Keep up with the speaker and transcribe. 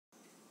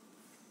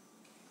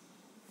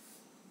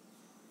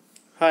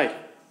Hi,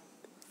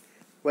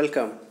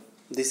 welcome.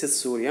 This is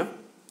Surya,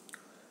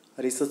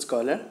 a research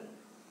scholar.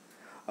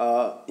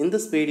 In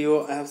this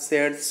video, I have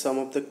shared some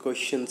of the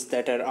questions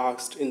that are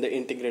asked in the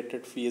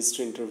integrated PhD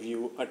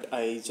interview at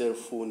IISER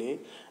Pune.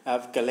 I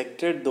have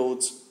collected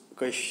those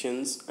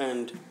questions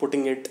and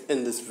putting it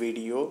in this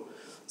video.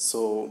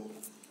 So,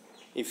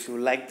 if you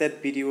like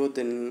that video,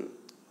 then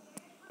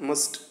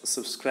must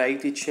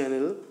subscribe the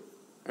channel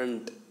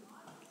and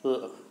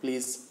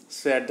please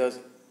share the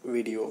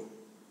video.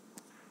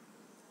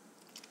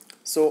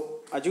 So,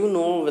 as you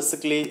know,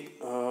 basically,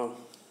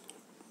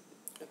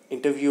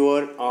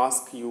 interviewer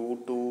asks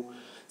you to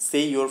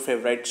say your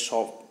favorite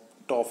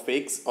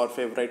topics or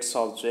favorite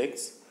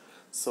subjects.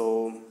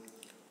 So,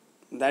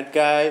 that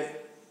guy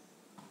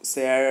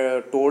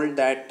told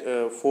that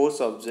four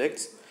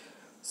subjects.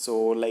 So,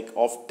 like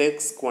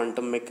optics,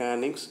 quantum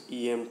mechanics,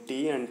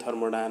 EMT, and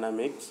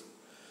thermodynamics.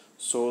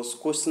 So,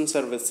 questions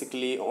are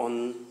basically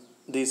on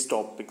these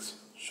topics.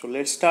 So,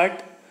 let's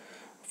start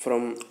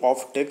from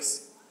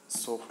optics.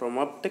 So from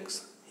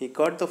optics, he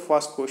got the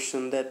first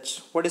question,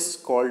 that what is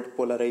called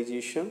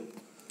polarization,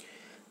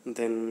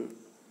 then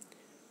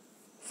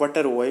what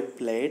are wave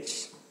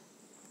plates,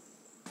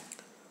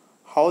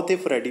 how they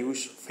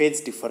produce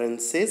phase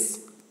differences,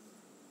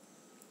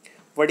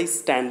 what is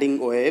standing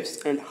waves,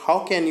 and how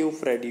can you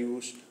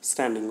produce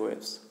standing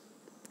waves.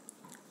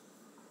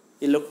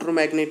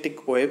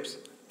 Electromagnetic waves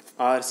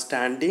are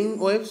standing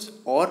waves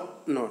or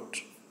not?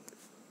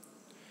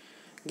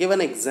 Give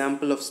an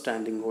example of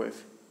standing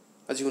wave.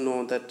 As you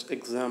know, that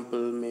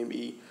example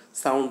maybe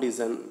sound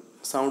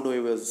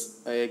wave is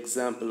an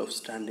example of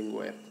standing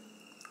wave.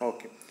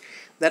 Okay,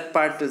 that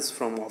part is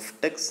from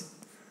optics.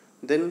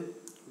 Then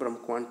from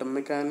quantum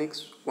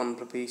mechanics, one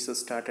professor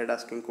started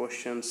asking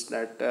questions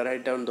that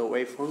write down the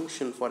wave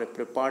function for a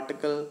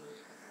particle.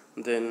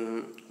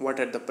 Then what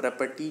are the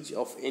properties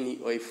of any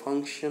wave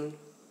function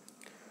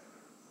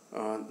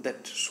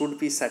that should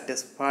be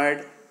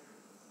satisfied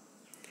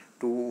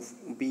to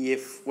be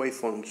wave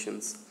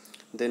functions.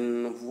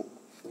 Then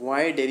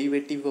why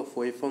derivative of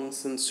wave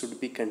functions should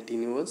be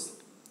continuous,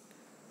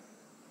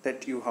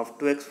 that you have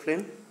to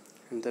explain.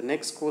 And the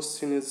next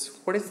question is,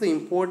 what is the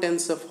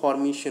importance of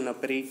Hermitian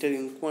operator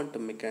in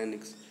quantum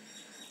mechanics?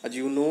 As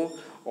you know,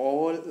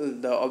 all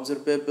the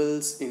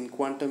observables in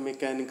quantum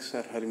mechanics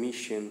are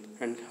Hermitian,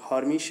 and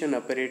Hermitian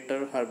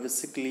operator are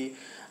basically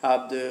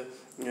the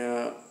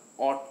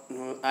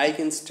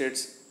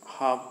eigenstates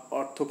have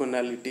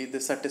orthogonality, they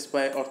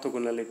satisfy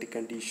orthogonality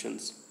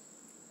conditions,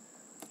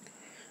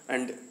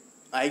 and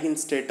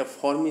eigenstate of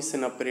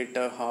Hermitian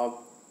operator have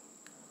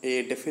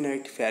a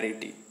definite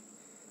parity.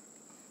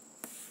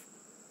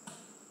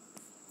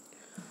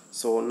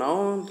 So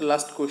now the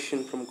last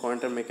question from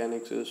quantum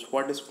mechanics is,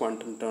 what is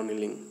quantum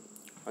tunneling?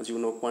 As you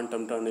know,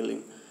 quantum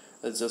tunneling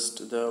is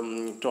just the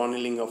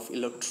tunneling of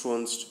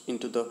electrons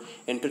into the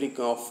entering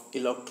of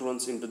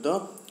electrons into the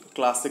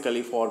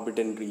classically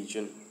forbidden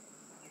region.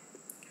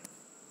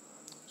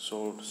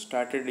 So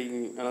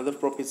another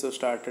professor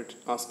started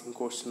asking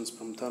questions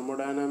from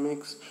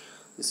thermodynamics.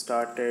 He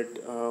started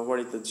what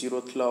is the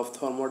zeroth law of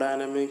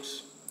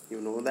thermodynamics?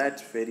 You know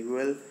that very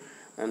well.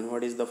 And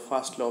what is the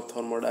first law of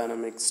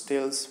thermodynamics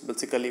tells?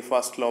 Basically,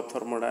 first law of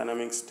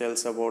thermodynamics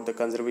tells about the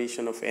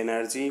conservation of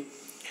energy.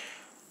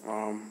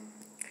 Give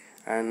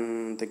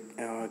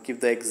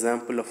the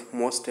example of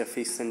most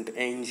efficient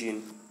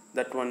engine.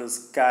 That one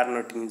is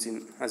Carnot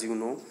engine, as you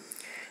know.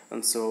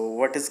 And so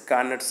what is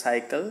Carnot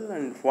cycle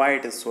and why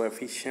it is so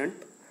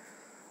efficient,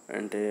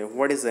 and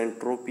what is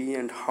entropy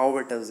and how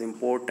it is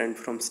important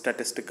from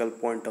statistical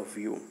point of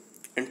view.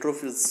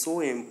 Entropy is so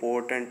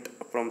important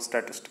from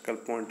statistical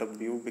point of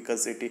view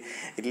because it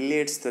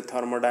relates the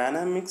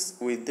thermodynamics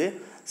with the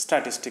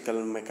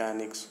statistical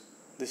mechanics.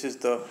 This is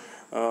the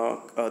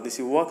this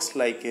works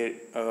like a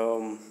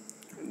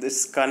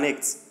this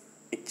connects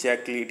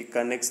exactly, it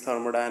connects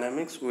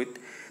thermodynamics with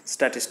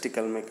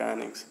statistical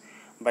mechanics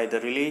by the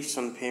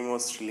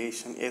famous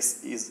relation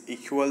S is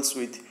equals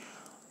with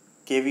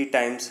kV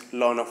times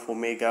ln of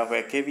omega,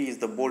 where kV is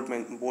the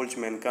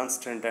Boltzmann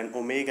constant and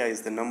omega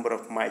is the number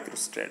of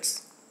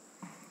microstads.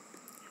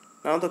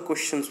 Now the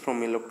questions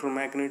from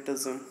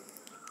electromagnetism.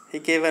 He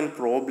gave a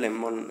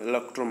problem on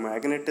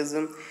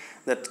electromagnetism,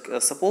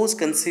 that suppose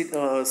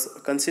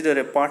consider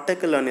a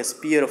particle on a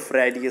sphere of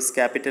radius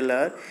capital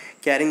R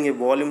carrying a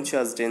volume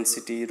charge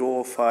density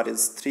rho of r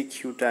is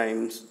 3q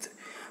times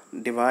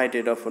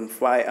divided upon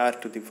phi r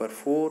to the power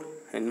 4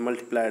 and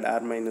multiplied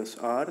r minus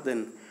r,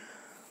 then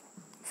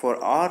for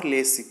r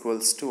less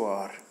equals to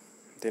r,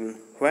 then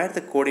where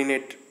the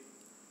coordinate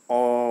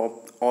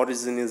of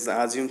origin is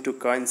assumed to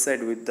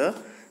coincide with the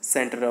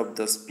center of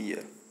the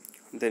sphere.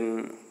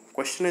 Then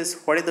question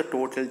is, what is the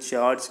total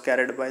charge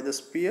carried by the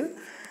sphere,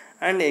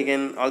 and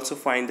again also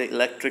find the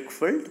electric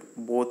field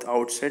both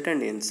outside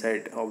and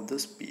inside of the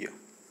sphere.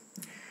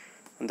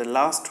 And the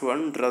last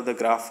one, draw the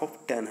graph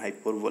of tan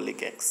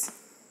hyperbolic x.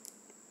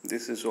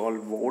 This is all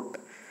about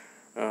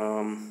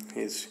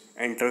his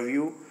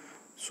interview.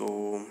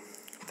 So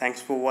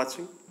thanks for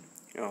watching.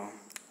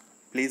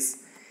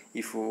 Please,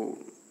 if you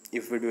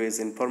If video is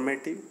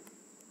informative,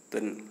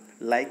 then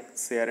like,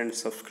 share and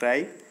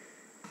subscribe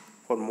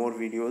for more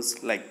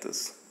videos like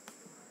this.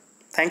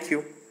 Thank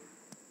you.